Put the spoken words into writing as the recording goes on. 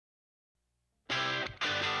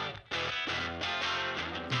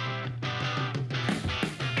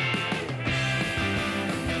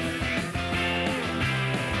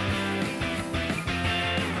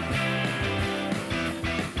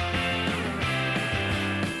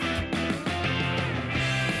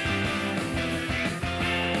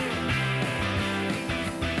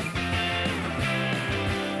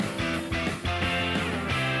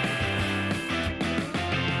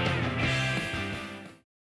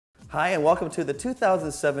Hi and welcome to the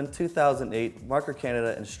 2007-2008 Marker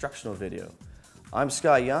Canada instructional video. I'm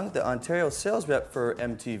Scott Young, the Ontario sales rep for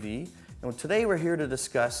MTV, and today we're here to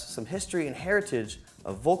discuss some history and heritage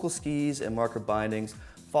of Vokl skis and marker bindings,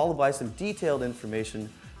 followed by some detailed information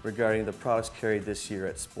regarding the products carried this year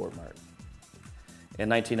at Sportsmart. In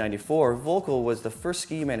 1994, Vokl was the first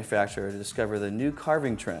ski manufacturer to discover the new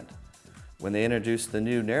carving trend when they introduced the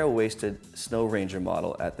new narrow-waisted Snow Ranger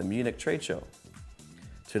model at the Munich trade show.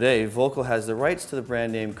 Today, Vokl has the rights to the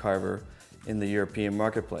brand name Carver in the European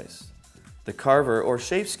marketplace. The Carver, or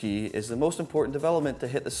shape ski, is the most important development to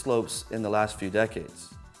hit the slopes in the last few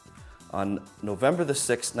decades. On November the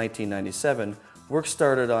 6th, 1997, work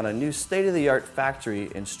started on a new state-of-the-art factory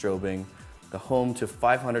in Strobing, the home to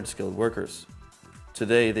 500 skilled workers.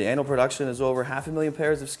 Today, the annual production is over 500,000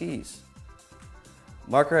 pairs of skis.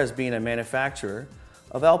 Marker has been a manufacturer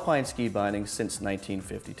of alpine ski bindings since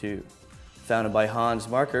 1952. Founded by Hans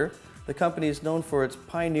Marker, the company is known for its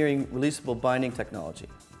pioneering releasable binding technology.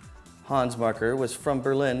 Hans Marker was from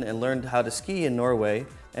Berlin and learned how to ski in Norway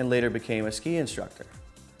and later became a ski instructor.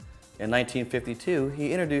 In 1952,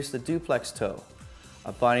 he introduced the duplex toe,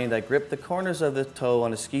 a binding that gripped the corners of the toe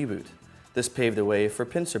on a ski boot. This paved the way for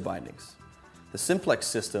pincer bindings. The simplex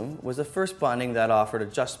system was the first binding that offered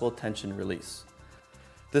adjustable tension release.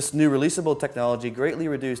 This new releasable technology greatly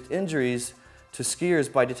reduced injuries to skiers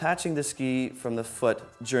by detaching the ski from the foot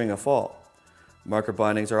during a fall. Marker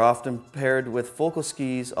bindings are often paired with Vokl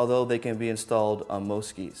skis, although they can be installed on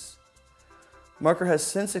most skis. Marker has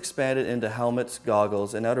since expanded into helmets,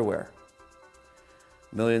 goggles, and outerwear.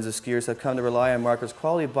 Millions of skiers have come to rely on Marker's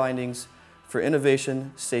quality bindings for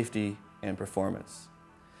innovation, safety, and performance.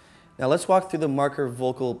 Now let's walk through the Marker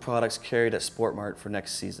Vokl products carried at Sportsmart for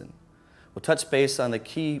next season. We'll touch base on the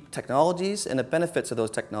key technologies and the benefits of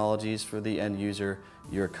those technologies for the end user,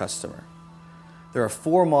 your customer. There are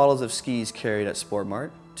 4 models of skis carried at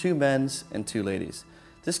Sportsmart, 2 men's and 2 ladies.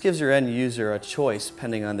 This gives your end user a choice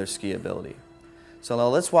depending on their ski ability. So now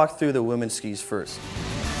let's walk through the women's skis first.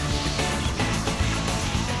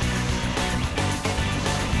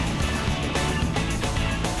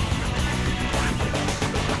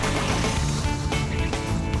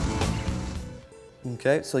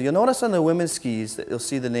 Okay, so you'll notice on the women's skis that you'll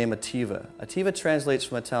see the name Attiva. Attiva translates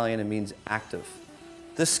from Italian and means active.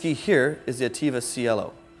 This ski here is the Attiva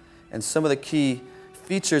Cielo. And some of the key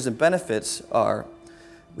features and benefits are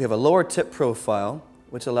we have a lower tip profile,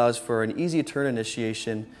 which allows for an easy turn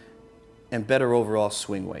initiation and better overall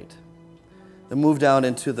swing weight. Then move down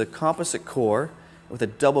into the composite core with a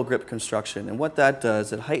double grip construction. And what that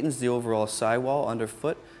does, it heightens the overall sidewall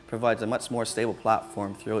underfoot, provides a much more stable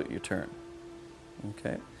platform throughout your turn.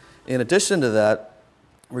 Okay. In addition to that,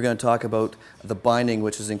 we're going to talk about the binding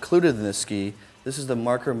which is included in this ski. This is the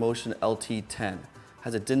Marker Motion LT10. It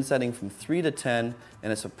has a din setting from 3 to 10,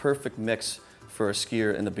 and it's a perfect mix for a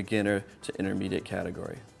skier in the beginner to intermediate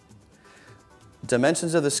category.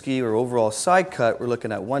 Dimensions of the ski or overall side cut, we're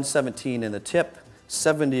looking at 117 in the tip,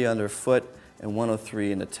 70 underfoot, and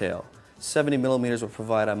 103 in the tail. 70 millimeters will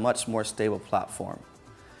provide a much more stable platform.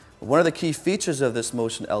 One of the key features of this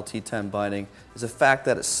Motion LT10 binding is the fact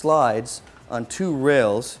that it slides on 2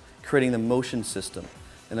 rails, creating the motion system.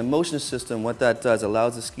 And the motion system, what that does,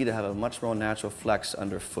 allows the ski to have a much more natural flex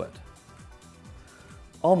underfoot.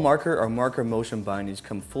 All Marker or Marker Motion bindings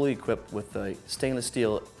come fully equipped with the stainless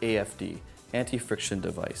steel AFD, anti-friction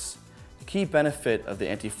device. The key benefit of the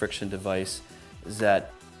anti-friction device is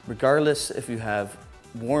that regardless if you have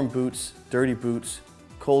warm boots, dirty boots,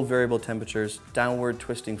 cold variable temperatures, downward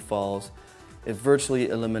twisting falls, it virtually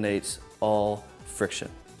eliminates all friction.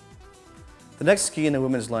 The next ski in the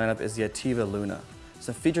women's lineup is the Attiva Luna.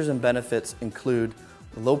 Some features and benefits include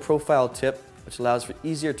a low profile tip, which allows for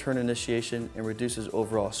easier turn initiation and reduces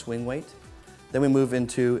overall swing weight. Then we move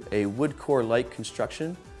into a wood core-like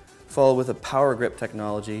construction, followed with a power grip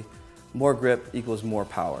technology. More grip equals more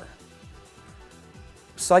power.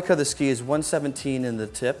 Side cut of the ski is 117 in the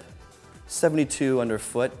tip, 72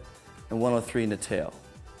 underfoot, and 103 in the tail.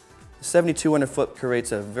 The 72 underfoot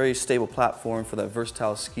creates a very stable platform for that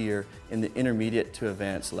versatile skier in the intermediate to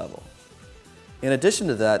advanced level. In addition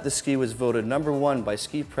to that, this ski was voted #1 by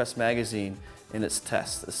Ski Press magazine in its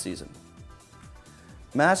test this season.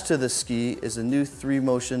 Matched to this ski is a new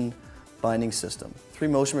 3-motion binding system.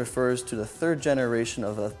 3-motion refers to the 3rd generation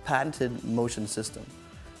of a patented motion system.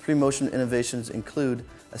 3-motion innovations include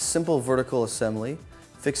a simple vertical assembly,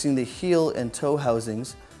 fixing the heel and toe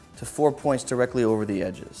housings to 4 points directly over the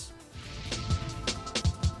edges.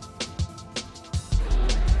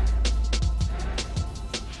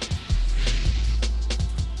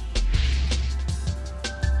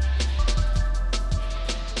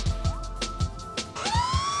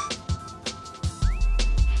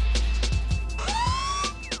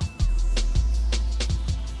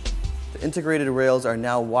 The integrated rails are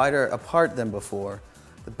now wider apart than before.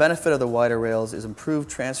 The benefit of the wider rails is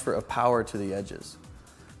improved transfer of power to the edges.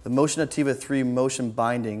 The Motion Ativa 3 motion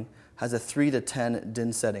binding has a 3 to 10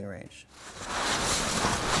 DIN setting range.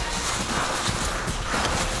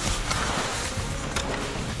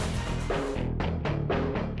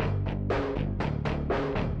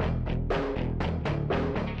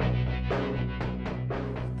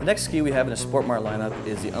 The next ski we have in the Sportsmart lineup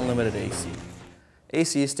is the Unlimited AC.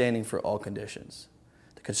 AC standing for all conditions.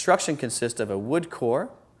 The construction consists of a wood core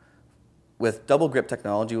with double grip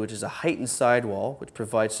technology, which is a heightened sidewall which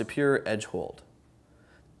provides superior edge hold.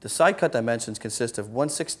 The side cut dimensions consist of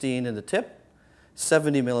 1/16 in the tip,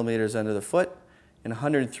 70 millimeters under the foot, and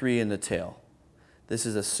 103 in the tail. This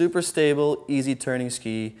is a super stable, easy turning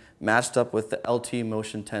ski matched up with the LT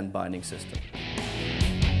Motion 10 binding system.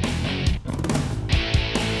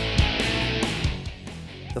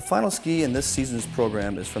 The final ski in this season's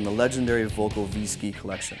program is from the legendary Vokl V-Ski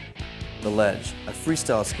collection, the Ledge, a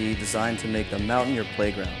freestyle ski designed to make the mountain your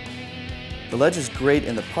playground. The Ledge is great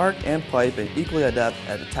in the park and pipe and equally adept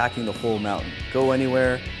at attacking the whole mountain. Go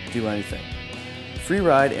anywhere, do anything.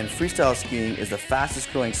 Freeride and freestyle skiing is the fastest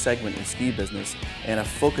growing segment in ski business and a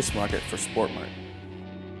focus market for Sportsmart.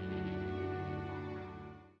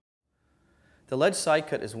 The Ledge side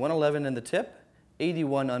cut is 111 in the tip,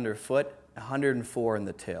 81 underfoot, 104 in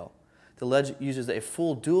the tail. The Ledge uses a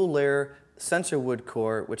full dual layer sensor wood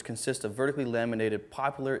core which consists of vertically laminated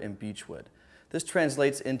poplar and beechwood. This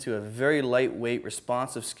translates into a very lightweight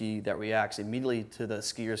responsive ski that reacts immediately to the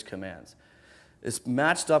skier's commands. It's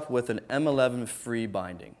matched up with an M11 free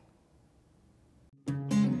binding.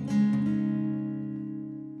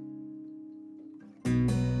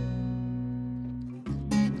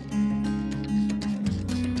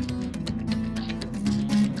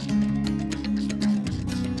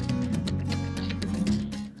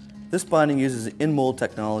 This binding uses in-mold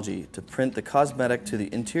technology to print the cosmetic to the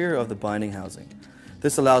interior of the binding housing.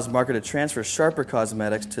 This allows Marker to transfer sharper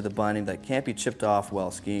cosmetics to the binding that can't be chipped off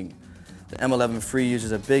while skiing. The M11 Free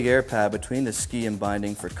uses a big air pad between the ski and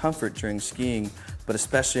binding for comfort during skiing, but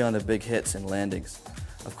especially on the big hits and landings.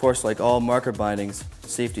 Of course, like all Marker bindings,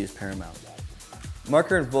 safety is paramount.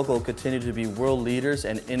 Marker and Vokl continue to be world leaders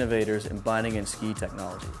and innovators in binding and ski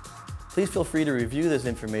technology. Please feel free to review this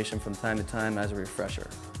information from time to time as a refresher.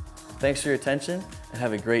 Thanks for your attention and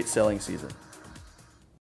have a great sailing season.